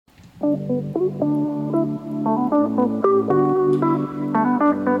Hey,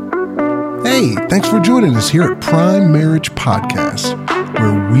 thanks for joining us here at Prime Marriage Podcast,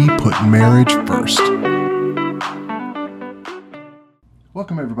 where we put marriage first.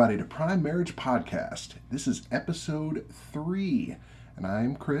 Welcome, everybody, to Prime Marriage Podcast. This is episode 3, and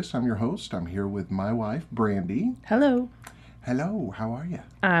I'm Chris. I'm your host. I'm here with my wife, Brandy. Hello. Hello. How are you?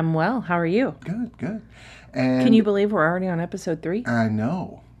 I'm well. How are you? Good, good. And can you believe we're already on episode 3? I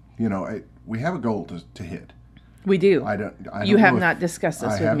know. You know, we have a goal to hit. We do. I don't you have not discussed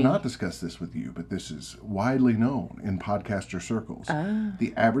this with me. I have not discussed this with you, but this is widely known in podcaster circles.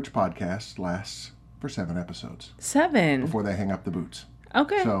 The average podcast lasts for 7 episodes. 7? Before they hang up the boots.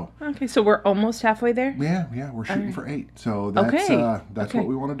 Okay. So we're almost halfway there? Yeah. We're shooting for 8. So that's what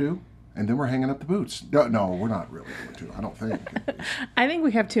we want to do. And then we're hanging up the boots. No, we're not really going to. I don't think. I think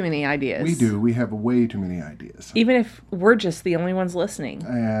we have too many ideas. We do. We have way too many ideas. Even if we're just the only ones listening.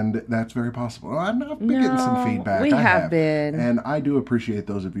 And that's very possible. I've been getting some feedback. We have been. And I do appreciate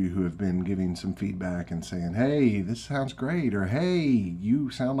those of you who have been giving some feedback and saying, hey, this sounds great. Or, hey, you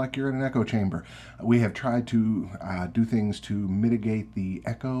sound like you're in an echo chamber. We have tried to do things to mitigate the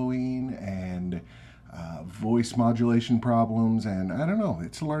echoing and voice modulation problems, and I don't know,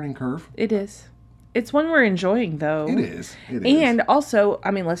 it's a learning curve. It is. It's one we're enjoying, though. It is. And also,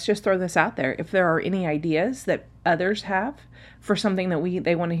 I mean, let's just throw this out there. If there are any ideas that others have for something that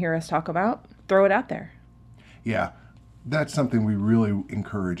they want to hear us talk about, throw it out there. Yeah, that's something we really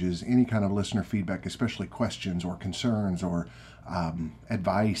encourage, is any kind of listener feedback, especially questions or concerns or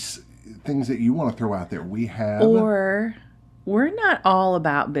advice, things that you want to throw out there. We have... Or... we're not all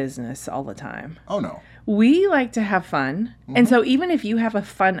about business all the time. Oh, no. We like to have fun. Mm-hmm. And so even if you have a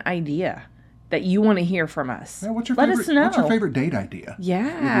fun idea that you want to hear from us, let us know. What's your favorite date idea? Yeah.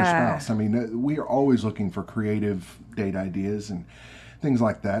 With your spouse. I mean, we are always looking for creative date ideas and things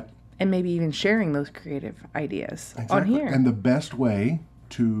like that. And maybe even sharing those creative ideas on here. And the best way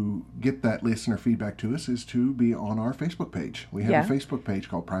to get that listener feedback to us is to be on our Facebook page. We have a Facebook page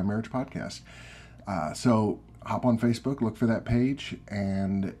called Prime Marriage Podcast. So hop on Facebook, look for that page,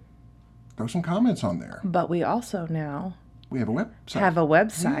 and throw some comments on there. But we also now have a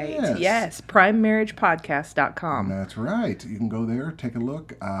website. Yes, primemarriagepodcast.com. That's right. You can go there, take a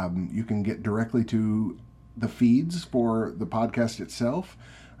look. You can get directly to the feeds for the podcast itself.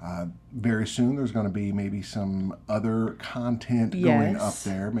 Very soon there's going to be maybe some other content going up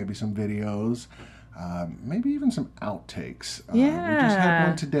there, maybe some videos. Maybe even some outtakes. We just had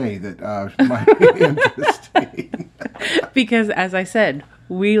one today that might be interesting. Because, as I said,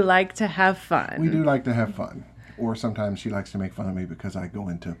 we like to have fun. We do like to have fun. Or sometimes she likes to make fun of me because I go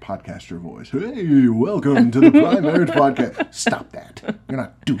into podcaster voice. Hey, welcome to the Prime Marriage Podcast. Stop that. You're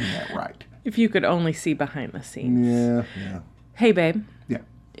not doing that right. If you could only see behind the scenes. Yeah. Hey, babe. Yeah.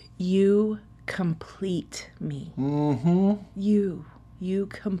 You complete me. Mm-hmm. You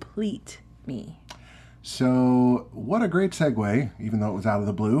complete me. So, what a great segue, even though it was out of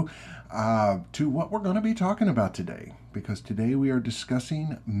the blue, to what we're going to be talking about today. Because today we are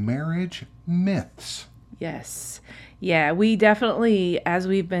discussing marriage myths. Yes. Yeah, we definitely, as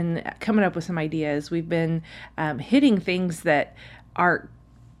we've been coming up with some ideas, we've been hitting things that are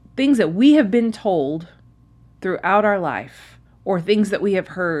things that we have been told throughout our life, or things that we have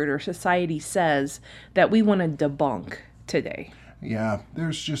heard or society says that we want to debunk today. Yeah,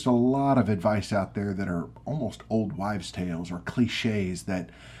 there's just a lot of advice out there that are almost old wives' tales or cliches that,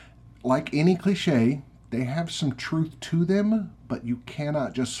 like any cliche, they have some truth to them, but you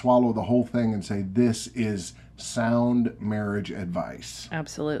cannot just swallow the whole thing and say this is sound marriage advice.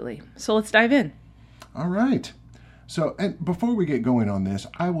 Absolutely. So let's dive in. All right. So, and before we get going on this,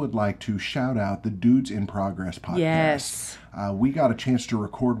 I would like to shout out the Dudes in Progress podcast. Yes. We got a chance to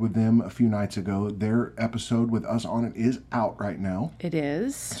record with them a few nights ago. Their episode with us on it is out right now. It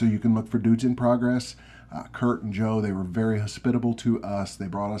is. So you can look for Dudes in Progress. Kurt and Joe, they were very hospitable to us. They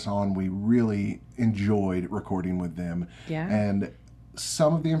brought us on. We really enjoyed recording with them. Yeah. And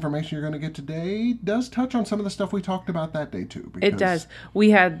some of the information you're going to get today does touch on some of the stuff we talked about that day too. It does.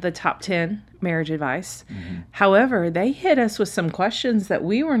 We had the top 10 marriage advice. Mm-hmm. However, they hit us with some questions that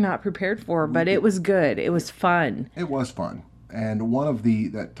we were not prepared for, but it was good. It was fun. It was fun. And one of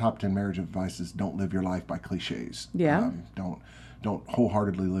that top 10 marriage advice is don't live your life by cliches. Yeah. Don't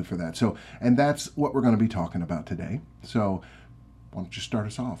wholeheartedly live for that. So, and that's what we're going to be talking about today. So, why don't you start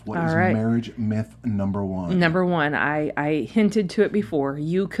us off? What is marriage myth number 1? Number 1, I hinted to it before.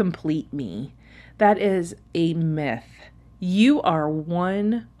 You complete me. That is a myth. You are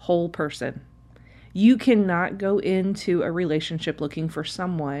one whole person. You cannot go into a relationship looking for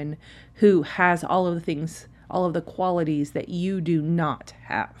someone who has all of the things, all of the qualities that you do not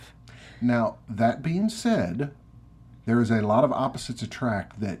have. Now, that being said, there is a lot of opposites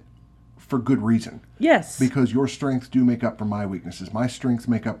attract that for good reason. Yes. Because your strengths do make up for my weaknesses. My strengths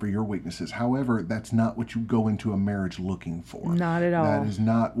make up for your weaknesses. However, that's not what you go into a marriage looking for. Not at all. That is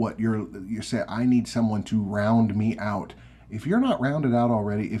not what you say, I need someone to round me out. If you're not rounded out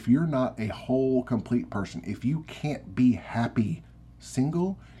already, if you're not a whole, complete person, if you can't be happy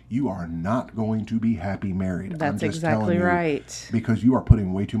single, you are not going to be happy married. That's I'm just exactly telling you, right. because you are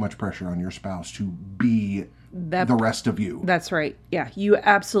putting way too much pressure on your spouse to be the rest of you. That's right. Yeah, you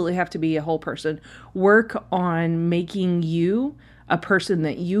absolutely have to be a whole person. Work on making you a person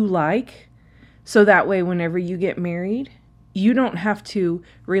that you like, so that way whenever you get married, you don't have to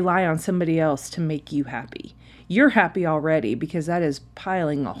rely on somebody else to make you happy. You're happy already, because that is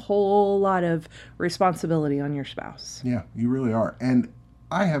piling a whole lot of responsibility on your spouse. Yeah, you really are. And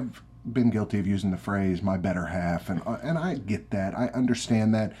I have been guilty of using the phrase "my better half," and I get that. I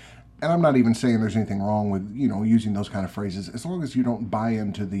understand that. And I'm not even saying there's anything wrong with, using those kind of phrases, as long as you don't buy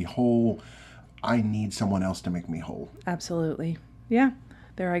into the whole, I need someone else to make me whole. Absolutely. Yeah.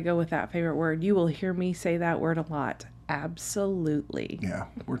 There I go with that favorite word. You will hear me say that word a lot. Absolutely. Yeah.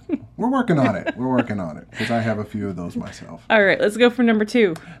 We're working on it. We're working on it, because I have a few of those myself. All right. Let's go for number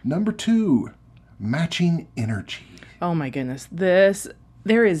 2. Number 2, matching energy. Oh my goodness.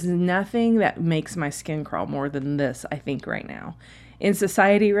 There is nothing that makes my skin crawl more than this, I think, right now. In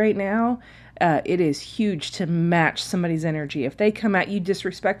society right now, it is huge to match somebody's energy. If they come at you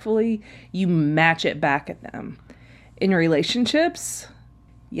disrespectfully, you match it back at them. In relationships,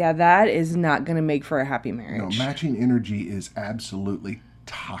 yeah, that is not going to make for a happy marriage. No, matching energy is absolutely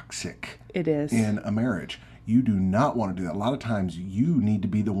toxic. It is. In a marriage. You do not want to do that. A lot of times you need to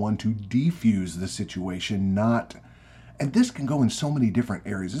be the one to defuse the situation, not... And this can go in so many different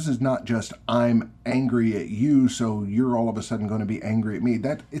areas. This is not just, I'm angry at you, so you're all of a sudden going to be angry at me.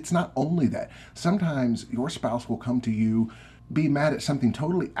 It's not only that. Sometimes your spouse will come to you, be mad at something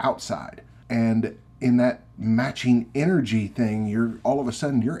totally outside. And in that matching energy thing, you're all of a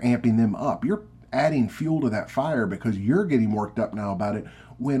sudden, you're amping them up. You're adding fuel to that fire because you're getting worked up now about it,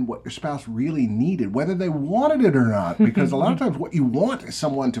 when what your spouse really needed, whether they wanted it or not. Because a lot of times what you want is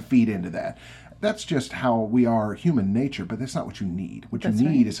someone to feed into that. That's just how we are, human nature, but that's not what you need. What you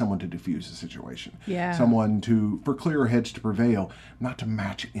need is someone to diffuse the situation. Yeah. Someone for clearer heads to prevail, not to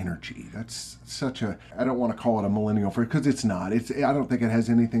match energy. That's such a, I don't want to call it a millennial phrase, because it's not. I don't think it has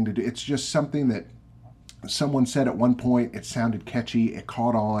anything to do. It's just something that someone said at one point, it sounded catchy, it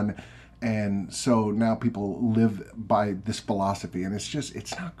caught on, and so now people live by this philosophy, and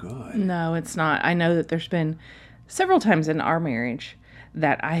it's not good. No, it's not. I know that there's been several times in our marriage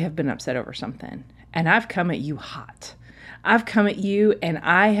that I have been upset over something, and I've come at you hot. I've come at you and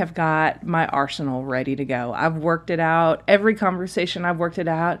I have got my arsenal ready to go. I've worked it out. Every conversation I've worked it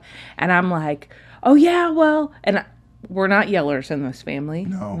out, and I'm like, oh yeah, well, and we're not yellers in this family.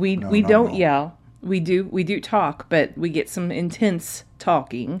 No, we don't yell. We do talk, but we get some intense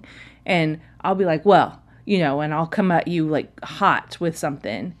talking, and I'll be like, well, and I'll come at you like hot with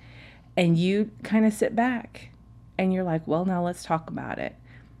something, and you kind of sit back. And you're like, well, now let's talk about it.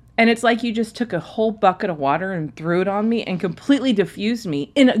 And it's like you just took a whole bucket of water and threw it on me and completely diffused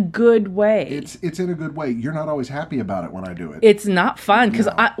me in a good way. It's in a good way. You're not always happy about it when I do it. It's not fun because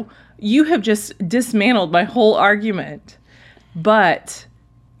you have just dismantled my whole argument. But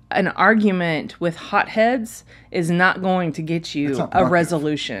an argument with hotheads is not going to get you a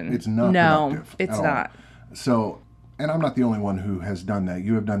resolution. It's not productive. No, it's not. So, and I'm not the only one who has done that.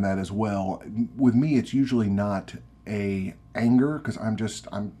 You have done that as well. With me, it's usually not a anger, because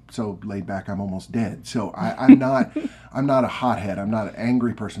I'm so laid back, I'm almost dead. So I'm not a hothead. I'm not an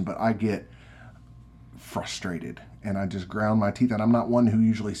angry person, but I get frustrated and I just ground my teeth. And I'm not one who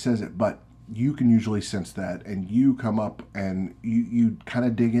usually says it, but you can usually sense that, and you come up and you kind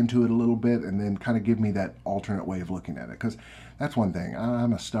of dig into it a little bit, and then kind of give me that alternate way of looking at it. Because that's one thing.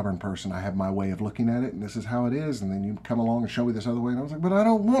 I'm a stubborn person. I have my way of looking at it, and this is how it is. And then you come along and show me this other way, and I was like, but I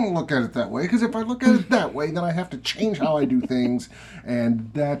don't want to look at it that way, because if I look at it that way, then I have to change how I do things,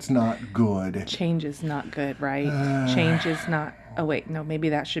 and that's not good. Change is not good, right? Change is not... Oh, wait. No, maybe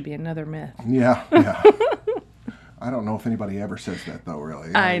that should be another myth. Yeah. I don't know if anybody ever says that, though,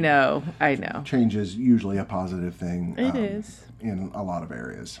 really. I know. Change is usually a positive thing. It is. In a lot of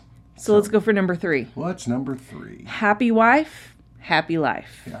areas. So let's go for number 3. What's number 3? Happy wife, happy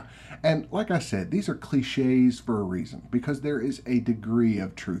life. Yeah. And like I said, these are cliches for a reason, because there is a degree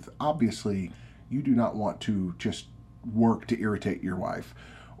of truth. Obviously, you do not want to just work to irritate your wife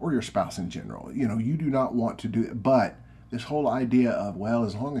or your spouse in general. You do not want to do it. But this whole idea of, well,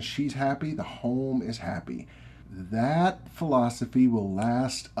 as long as she's happy, the home is happy. that philosophy will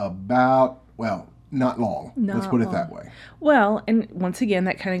last about, well, not long. Let's Not put it long. that way. Well, and once again,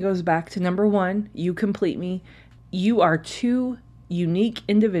 that kind of goes back to number one, you complete me. You are two unique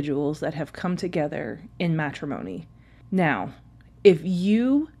individuals that have come together in matrimony. Now, if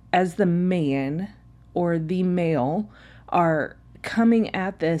you, as the man or the male, are coming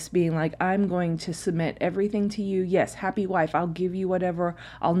at this being like, I'm going to submit everything to you. Yes, happy wife, I'll give you whatever.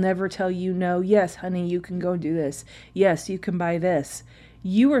 I'll never tell you no. Yes, honey, you can go do this. Yes, you can buy this.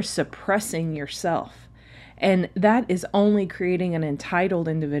 You are suppressing yourself. And that is only creating an entitled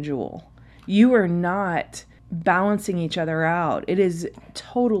individual. You are not balancing each other out. It is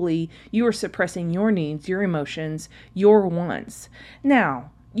totally, you are suppressing your needs, your emotions, your wants.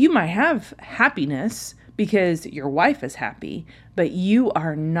 Now, you might have happiness because your wife is happy, but you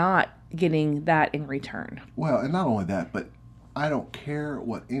are not getting that in return. Well, and not only that, but I don't care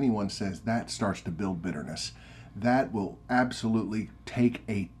what anyone says, that starts to build bitterness. That will absolutely take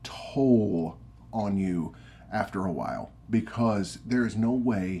a toll on you after a while, because there is no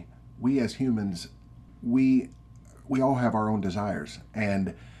way, we as humans, we all have our own desires,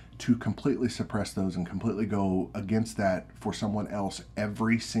 and to completely suppress those and completely go against that for someone else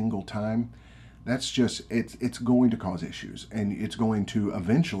every single time, that's just, it's going to cause issues, and it's going to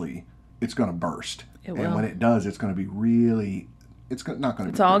eventually, it's going to burst. It And will. when it does, it's going to be really, not going to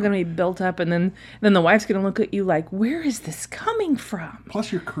It's be all pretty. going to be built up, and then the wife's going to look at you like, where is this coming from?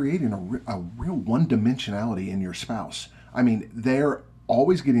 Plus, you're creating a real one-dimensionality in your spouse. I mean, they're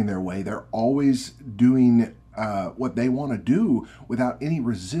always getting their way. They're always doing what they want to do without any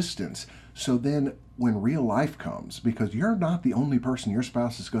resistance. So then when real life comes, because you're not the only person your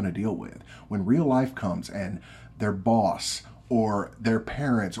spouse is going to deal with, when real life comes and their boss or their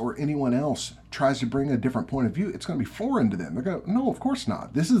parents or anyone else tries to bring a different point of view, it's going to be foreign to them. They're going to, no, of course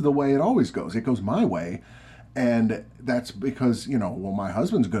not. This is the way it always goes. It goes my way. And that's because, well, my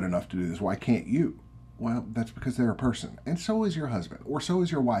husband's good enough to do this. Why can't you? Well, that's because they're a person. And so is your husband, or so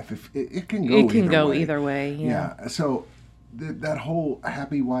is your wife. If it can go It can either go way. either way. Yeah. Yeah. So that whole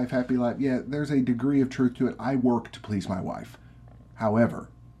happy wife, happy life, yeah, there's a degree of truth to it. I work to please my wife. However,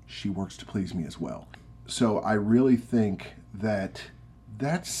 she works to please me as well. So I really think that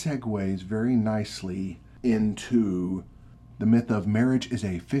segues very nicely into the myth of marriage is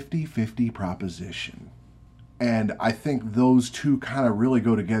a 50-50 proposition. And I think those two kind of really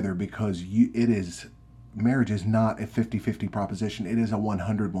go together, because marriage is not a 50-50 proposition. It is a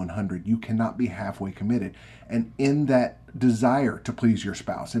 100-100. You cannot be halfway committed. And in that desire to please your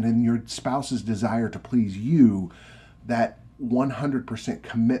spouse, and in your spouse's desire to please you, that 100%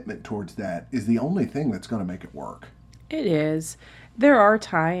 commitment towards that is the only thing that's going to make it work. It is. There are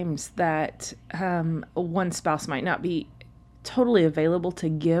times that one spouse might not be totally available to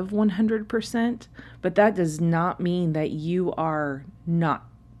give 100%, but that does not mean that you are not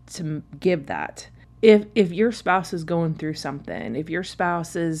to give that. If your spouse is going through something, if your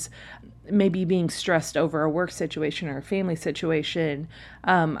spouse is maybe being stressed over a work situation or a family situation,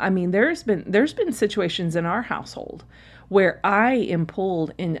 there's been situations in our household where I am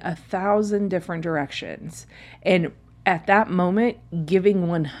pulled in 1,000 different directions, and at that moment, giving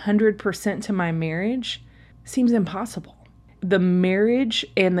 100% to my marriage seems impossible. The marriage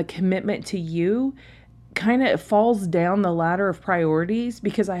and the commitment to you kind of falls down the ladder of priorities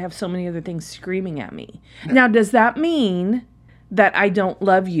because I have so many other things screaming at me. Now, does that mean that I don't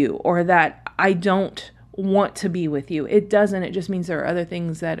love you or that I don't want to be with you? It doesn't. It just means there are other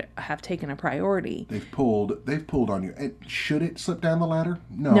things that have taken a priority. They've pulled on you. And should it slip down the ladder?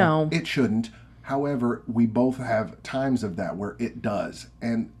 No. It shouldn't. However, we both have times of that where it does.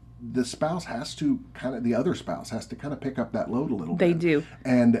 And the spouse has to the other spouse has to kind of pick up that load a little bit. They do.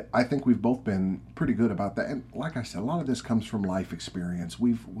 And I think we've both been pretty good about that. And like I said, a lot of this comes from life experience.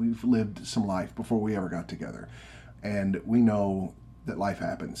 We've lived some life before we ever got together. And we know that life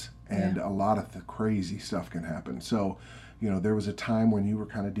happens. And a lot of the crazy stuff can happen. So, there was a time when you were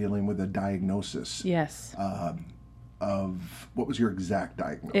kind of dealing with a diagnosis. Yes. Of what was your exact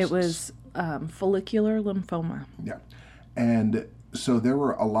diagnosis? It was follicular lymphoma. Yeah. And so there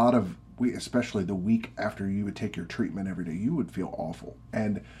were a lot of, especially the week after you would take your treatment every day, you would feel awful.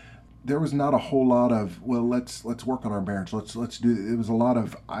 And there was not a whole lot of, well, let's work on our marriage. Let's do it. It was a lot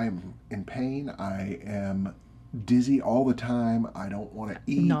of, I'm in pain. I am dizzy all the time. I don't want to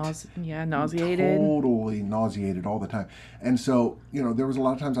eat. Nauseated. Totally nauseated all the time. And so, there was a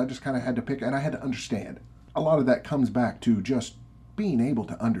lot of times I just kind of had to pick, and I had to understand. A lot of that comes back to just being able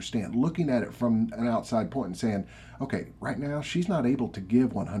to understand, looking at it from an outside point and saying, okay, right now she's not able to give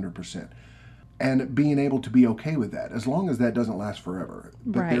 100%. and being able to be okay with that, as long as that doesn't last forever.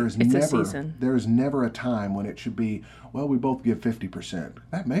 But Right. It's a season. there is never a time when it should be, well, we both give 50%.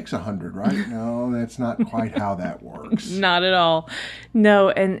 That makes 100, right? No, that's not quite how that works. Not at all. No,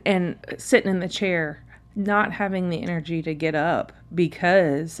 and sitting in the chair, not having the energy to get up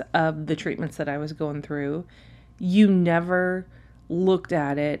because of the treatments that I was going through, you never looked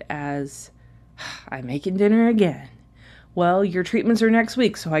at it as, I'm making dinner again. Well, your treatments are next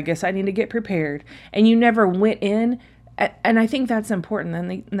week, so I guess I need to get prepared. And you never went in, and I think that's important,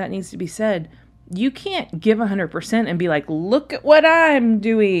 and that needs to be said. You can't give 100% and be like, look at what I'm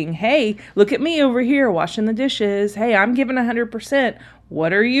doing. Hey, look at me over here washing the dishes. Hey, I'm giving 100%.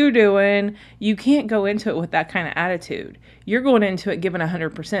 What are you doing? You can't go into it with that kind of attitude. You're going into it giving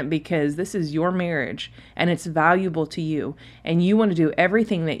 100% because this is your marriage and it's valuable to you. And you want to do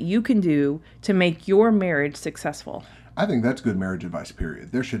everything that you can do to make your marriage successful. I think that's good marriage advice,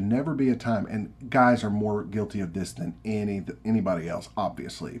 period. There should never be a time, and guys are more guilty of this than anybody else,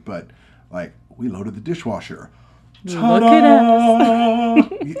 obviously, but like, we loaded the dishwasher. Ta-da!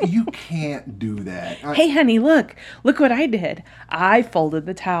 Look at us. You can't do that. Hey, honey, look what I did. I folded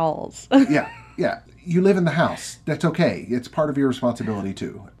the towels. Yeah. You live in the house. That's okay. It's part of your responsibility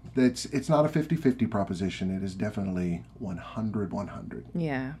too. It's not a 50-50 proposition. It is definitely 100-100.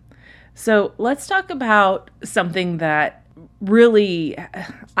 Yeah. So let's talk about something that really,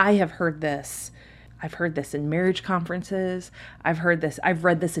 I have heard this. I've heard this in marriage conferences. I've read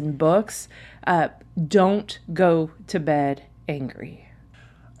this in books. Don't go to bed angry.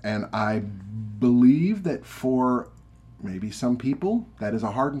 And I believe that for maybe some people, that is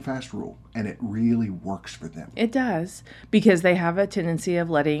a hard and fast rule, and it really works for them. It does, because they have a tendency of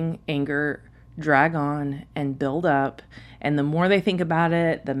letting anger drag on and build up, and the more they think about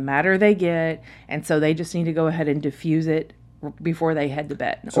it, the madder they get, and so they just need to go ahead and diffuse it before they head to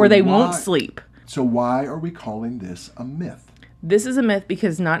bed, or they won't sleep. So why are we calling this a myth? This is a myth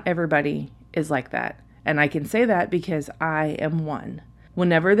because not everybody is like that, and I can say that because I am one.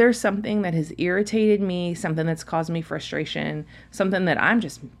 Whenever there's something that has irritated me, something that's caused me frustration, something that I'm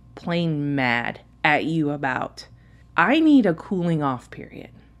just plain mad at you about, I need a cooling off period.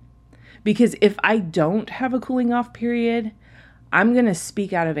 Because if I don't have a cooling off period, I'm going to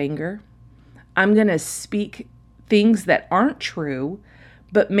speak out of anger. I'm going to speak things that aren't true,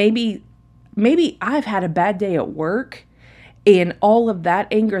 but maybe I've had a bad day at work, and all of that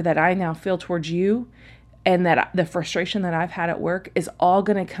anger that I now feel towards you and that the frustration that I've had at work is all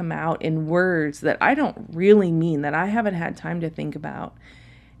going to come out in words that I don't really mean, that I haven't had time to think about.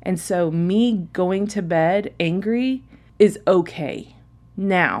 And so me going to bed angry is okay.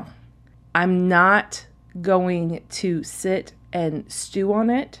 Now, I'm not going to sit and stew on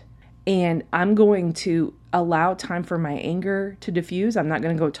it, and I'm going to allow time for my anger to diffuse. I'm not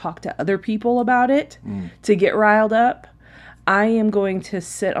going to go talk to other people about it to get riled up. I am going to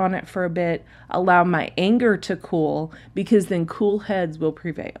sit on it for a bit, allow my anger to cool, because then cool heads will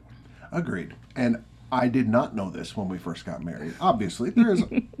prevail. Agreed. And I did not know this when we first got married. Obviously, there is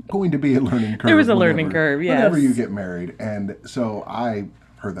going to be a learning curve. There was a learning curve, yes. Whenever you get married. And so I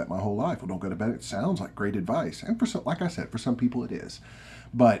heard that my whole life. Well, don't go to bed. It sounds like great advice. And for some, like I said, for some people it is.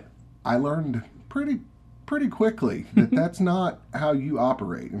 But I learned pretty quickly that that's not how you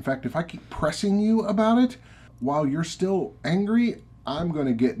operate. In fact, if I keep pressing you about it, while you're still angry, I'm going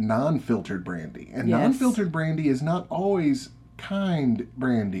to get non-filtered brandy. And non-filtered brandy is not always kind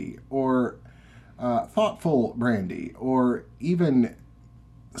brandy or thoughtful brandy or even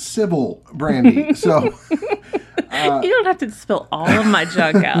civil brandy. So you don't have to spill all of my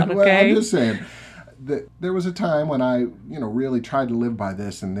junk out, okay? Well, I'm just saying that there was a time when I, really tried to live by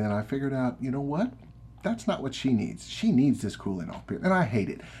this, and then I figured out, you know what? That's not what she needs. She needs this cooling off period. And I hate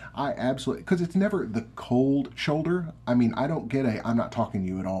it. I absolutely, because it's never the cold shoulder. I mean, I don't get I'm not talking to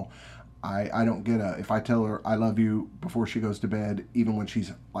you at all. I don't get if I tell her I love you before she goes to bed, even when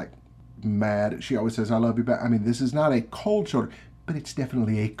she's like mad, she always says I love you back. I mean, this is not a cold shoulder, but it's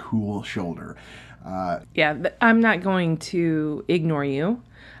definitely a cool shoulder. I'm not going to ignore you.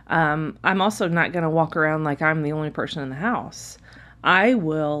 I'm also not going to walk around like I'm the only person in the house. I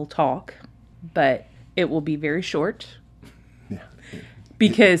will talk, but it will be very short. Yeah.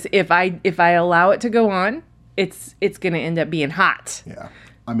 Because if I allow it to go on, it's going to end up being hot. Yeah.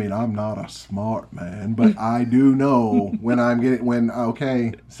 I mean, I'm not a smart man, but I do know when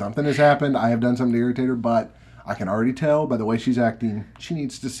okay, something has happened, I have done something to irritate her, but I can already tell by the way she's acting, she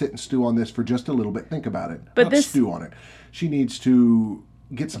needs to sit and stew on this for just a little bit. Think about it. But stew on it. She needs to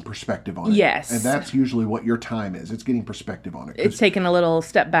get some perspective on it. Yes. And that's usually what your time is. It's getting perspective on it. It's taking a little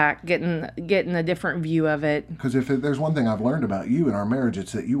step back, getting a different view of it. Because if there's one thing I've learned about you in our marriage,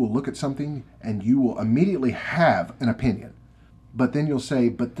 it's that you will look at something and you will immediately have an opinion. But then you'll say,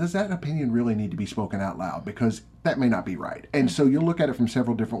 but does that opinion really need to be spoken out loud? Because that may not be right. And so you'll look at it from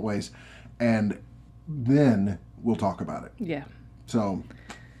several different ways, and then we'll talk about it. Yeah. So...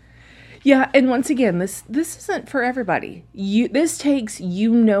 yeah, and once again, this isn't for everybody. This takes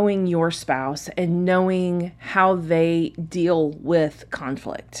you knowing your spouse and knowing how they deal with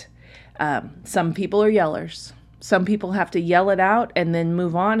conflict. Some people are yellers. Some people have to yell it out and then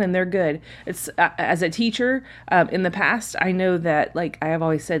move on, and they're good. It's as a teacher in the past, I know that, like I have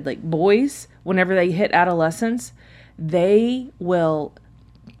always said, like boys, whenever they hit adolescence, they will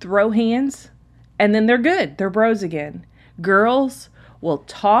throw hands, and then they're good. They're bros again. Girls will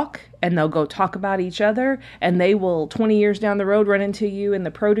talk, and they'll go talk about each other, and they will 20 years down the road run into you in the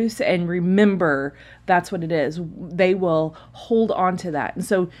produce and remember that's what it is. They will hold on to that. And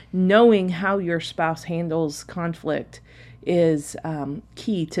so knowing how your spouse handles conflict is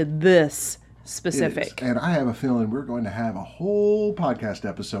key to this specific. And I have a feeling we're going to have a whole podcast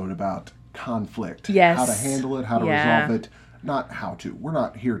episode about conflict. Yes. How to handle it, how to resolve it. Not how to. We're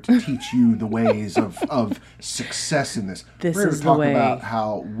not here to teach you the ways of success in this. This We're here is to the talk way. about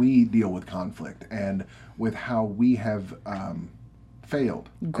how we deal with conflict and with how we have failed.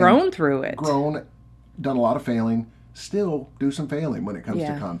 Grown And through it. Grown, done a lot of failing, still do some failing when it comes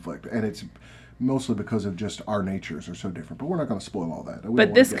to conflict. And it's mostly because of just our natures are so different. But we're not going to spoil all that.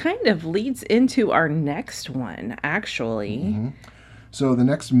 But this kind of leads into our next one, actually. Mm-hmm. So the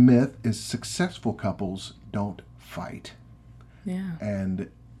next myth is successful couples don't fight. Yeah. And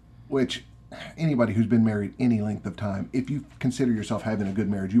which anybody who's been married any length of time, if you consider yourself having a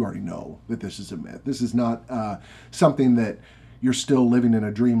good marriage, you already know that this is a myth. This is not something that you're still living in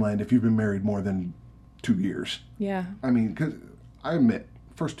a dreamland if you've been married more than 2 years. Yeah. I mean, because I admit,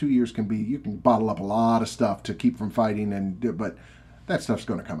 first 2 years can be, you can bottle up a lot of stuff to keep from fighting, but that stuff's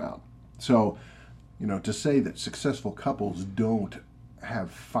going to come out. So, to say that successful couples don't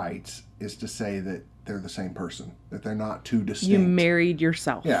have fights is to say that they're the same person, that they're not two distinct. You married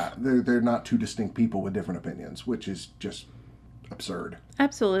yourself. Yeah, they're not two distinct people with different opinions, which is just absurd.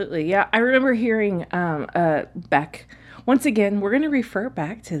 Absolutely. Yeah, I remember hearing back, once again, we're going to refer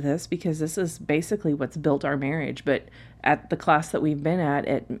back to this because this is basically what's built our marriage, but at the class that we've been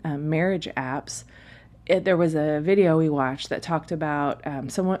at Marriage Apps, there was a video we watched that talked about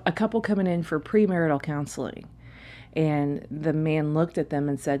a couple coming in for premarital counseling. And the man looked at them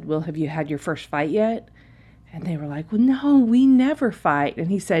and said, well, have you had your first fight yet? And they were like, well, no, we never fight.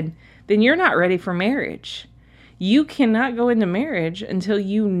 And he said, then you're not ready for marriage. You cannot go into marriage until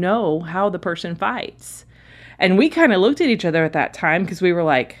you know how the person fights. And we kind of looked at each other at that time because we were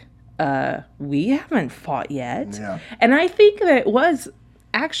like, we haven't fought yet. Yeah. And I think that it was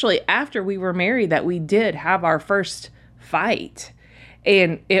actually after we were married that we did have our first fight.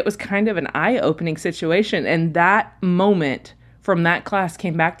 And it was kind of an eye-opening situation. And that moment from that class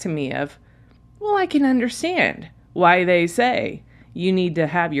came back to me of, well, I can understand why they say you need to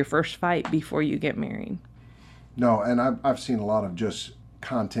have your first fight before you get married. No, and I've seen a lot of just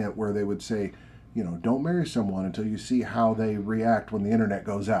content where they would say, don't marry someone until you see how they react when the internet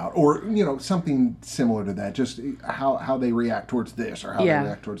goes out. Or, something similar to that. Just how they react towards this or how they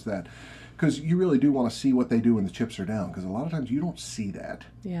react towards that. Because you really do want to see what they do when the chips are down. Because a lot of times you don't see that.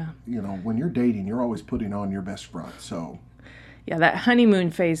 Yeah. When you're dating, you're always putting on your best front. So, yeah, that honeymoon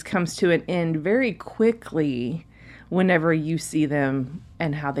phase comes to an end very quickly whenever you see them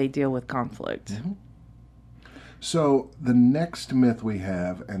and how they deal with conflict. Mm-hmm. So the next myth we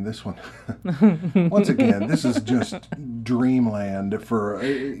have, and this one, once again, this is just dreamland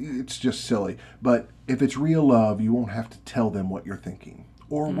it's just silly. But if it's real love, you won't have to tell them what you're thinking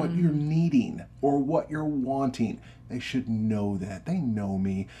or what you're needing or what you're wanting. They should know that. They know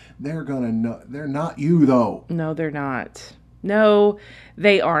me. They're going to know. They're not you, though. No, they're not. No,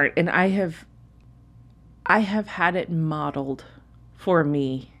 they aren't. And I have had it modeled for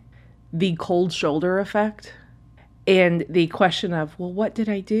me, the cold shoulder effect. And the question of, well, what did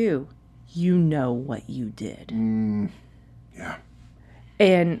I do? You know what you did. Yeah.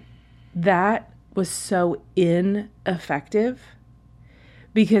 And that was so ineffective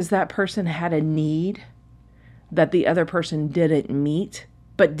because that person had a need that the other person didn't meet,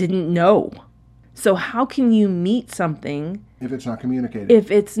 but didn't know. So how can you meet something if it's not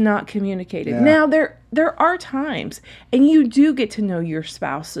communicated? Yeah. Now, there are times, and you do get to know your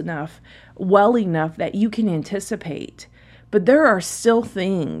spouse well enough that you can anticipate. But there are still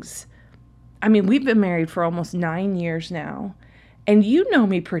things. I mean, we've been married for almost 9 years now, And you know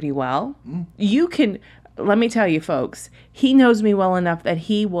me pretty well. You can, let me tell you, folks, he knows me well enough that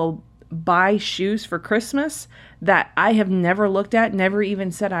he will buy shoes for Christmas that I have never looked at, never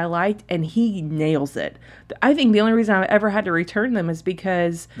even said I liked, and he nails it. I think the only reason I've ever had to return them is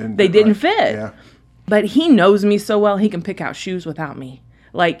because they didn't fit. Yeah. But he knows me so well, he can pick out shoes without me.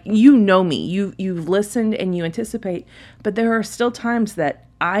 Like, you know me. You've listened and you anticipate. But there are still times that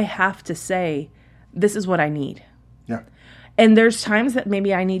I have to say, this is what I need. Yeah. And there's times that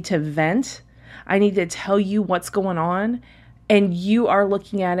maybe I need to vent. I need to tell you what's going on. And you are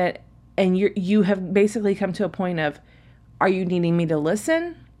looking at it and you have basically come to a point of, are you needing me to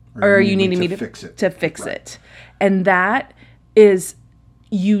listen? Or are you needing me to fix it? To fix it. And that is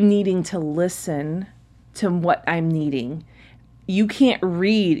you needing to listen to what I'm needing. You can't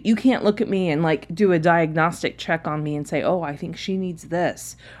read. You can't look at me and like do a diagnostic check on me and say, oh, I think she needs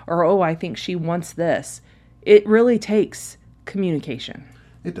this. Or, oh, I think she wants this. It really takes communication.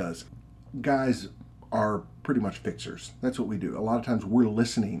 It does. Guys are pretty much fixers. That's what we do. A lot of times we're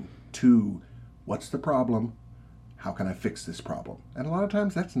listening to what's the problem? How can I fix this problem? And a lot of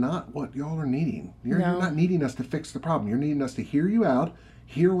times that's not what y'all are needing. You're not needing us to fix the problem. You're needing us to hear you out,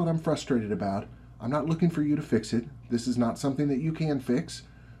 hear what I'm frustrated about. I'm not looking for you to fix it. This is not something that you can fix.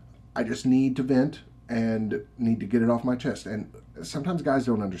 I just need to vent and need to get it off my chest. And sometimes guys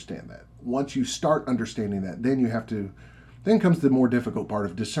don't understand that. Once you start understanding that, then comes the more difficult part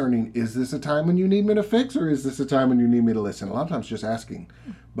of discerning, is this a time when you need me to fix or is this a time when you need me to listen? A lot of times just asking,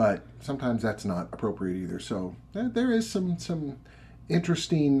 but sometimes that's not appropriate either. So there is some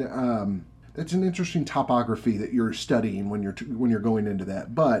interesting, that's an interesting topography that you're studying when you're going into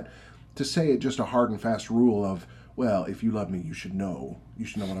that. But to say it just a hard and fast rule of, well, if you love me, you should know. You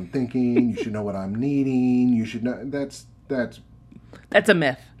should know what I'm thinking. You should know what I'm needing. You should know. That's a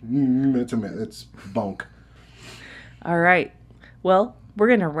myth. It's a myth. It's bunk. All right. Well, we're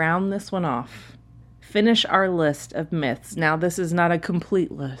going to round this one off. Finish our list of myths. Now, this is not a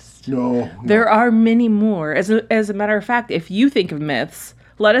complete list. No. There are many more. As a matter of fact, if you think of myths,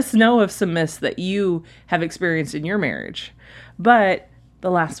 let us know of some myths that you have experienced in your marriage. But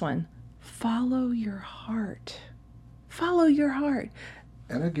the last one, follow your heart. Follow your heart.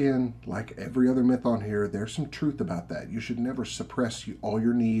 And again, like every other myth on here, there's some truth about that. You should never suppress all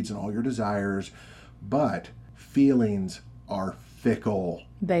your needs and all your desires, but feelings are fickle.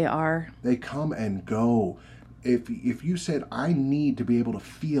 They are. They come and go. If you said, I need to be able to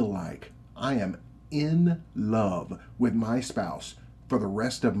feel like I am in love with my spouse for the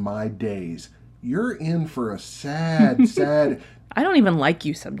rest of my days, you're in for a sad, sad... I don't even like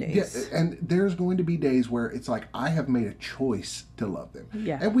you some days. Yeah, and there's going to be days where it's like, I have made a choice to love them.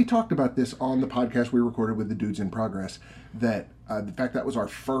 Yeah. And we talked about this on the podcast we recorded with the Dudes in Progress, that the fact that was our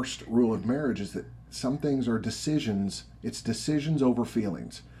first rule of marriage is that some things are decisions. It's decisions over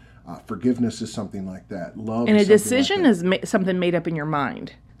feelings. Forgiveness is something like that. Love and is a something decision is something made up in your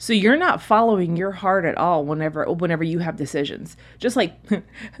mind. So you're not following your heart at all whenever you have decisions. Just like,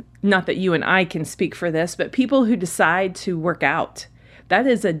 not that you and I can speak for this, but people who decide to work out, that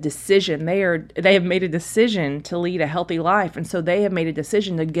is a decision. They have made a decision to lead a healthy life, and so they have made a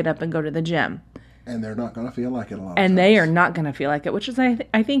decision to get up and go to the gym. And they're not going to feel like it a lot of And times. they are not going to feel like it, which is,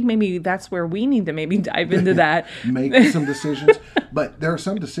 I think maybe that's where we need to maybe dive into that. Make some decisions. But there are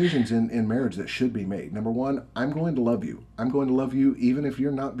some decisions in marriage that should be made. Number one, I'm going to love you. I'm going to love you even if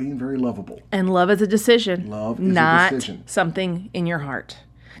you're not being very lovable. And love is a decision. Love is not a decision. Something in your heart.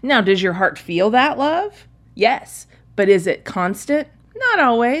 Now, does your heart feel that love? Yes. But is it constant? Not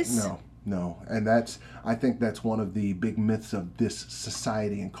always. No. And I think that's one of the big myths of this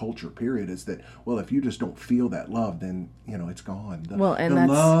society and culture, period, is that, well, if you just don't feel that love, then, it's gone. The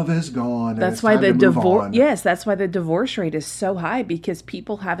love is gone. That's why the divorce, yes, that's why the divorce rate is so high, because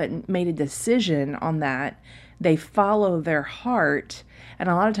people haven't made a decision on that. They follow their heart, and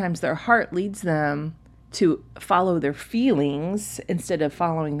a lot of times their heart leads them to follow their feelings instead of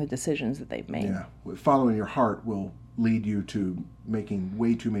following the decisions that they've made. Yeah, following your heart will lead you to making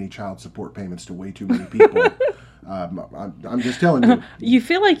way too many child support payments to way too many people. I'm just telling you.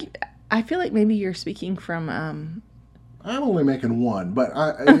 I feel like maybe you're speaking from. I'm only making one, but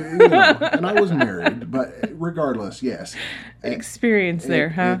and I was married. But regardless, yes. Experience there,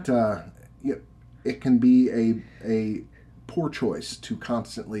 huh? It can be a poor choice to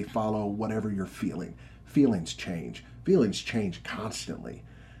constantly follow whatever you're feeling. Feelings change. Feelings change constantly.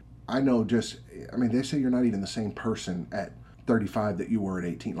 I know they say you're not even the same person at 35 that you were at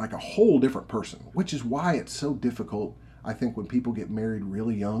 18, like a whole different person, which is why it's so difficult, I think, when people get married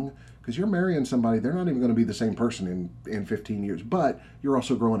really young, because you're marrying somebody, they're not even going to be the same person in 15 years, but you're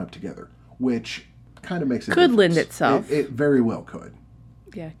also growing up together, which kind of makes a Could lend difference. itself. It very well could.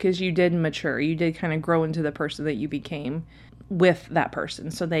 Yeah, because you did mature. You did kind of grow into the person that you became with that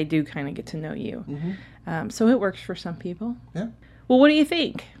person. So they do kind of get to know you. Mm-hmm. So it works for some people. Yeah. Well, what do you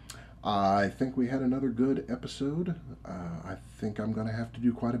think? I think we had another good episode. I think I'm going to have to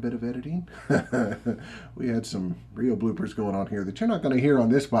do quite a bit of editing. We had some real bloopers going on here that you're not going to hear on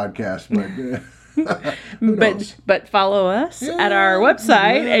this podcast, but who knows? But follow us at our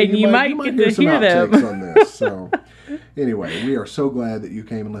website, and you might get to some hear them. outtakes on this. So anyway, we are so glad that you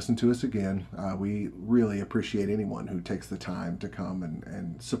came and listened to us again. We really appreciate anyone who takes the time to come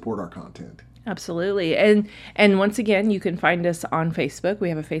and support our content. Absolutely. And once again, you can find us on Facebook. We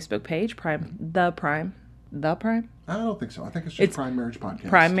have a Facebook page, The Prime. I don't think so. I think it's Prime Marriage Podcast.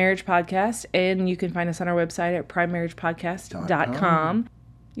 Prime Marriage Podcast. And you can find us on our website at primemarriagepodcast.com.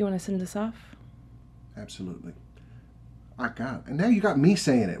 You want to send us off? Absolutely. I got it. And now you got me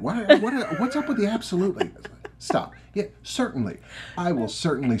saying it. What's up with the absolutely? Stop. Yeah, certainly. I will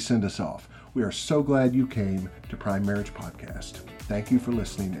certainly send us off. We are so glad you came to Prime Marriage Podcast. Thank you for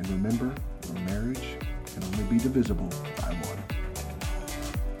listening. And remember, your marriage can only be divisible by one.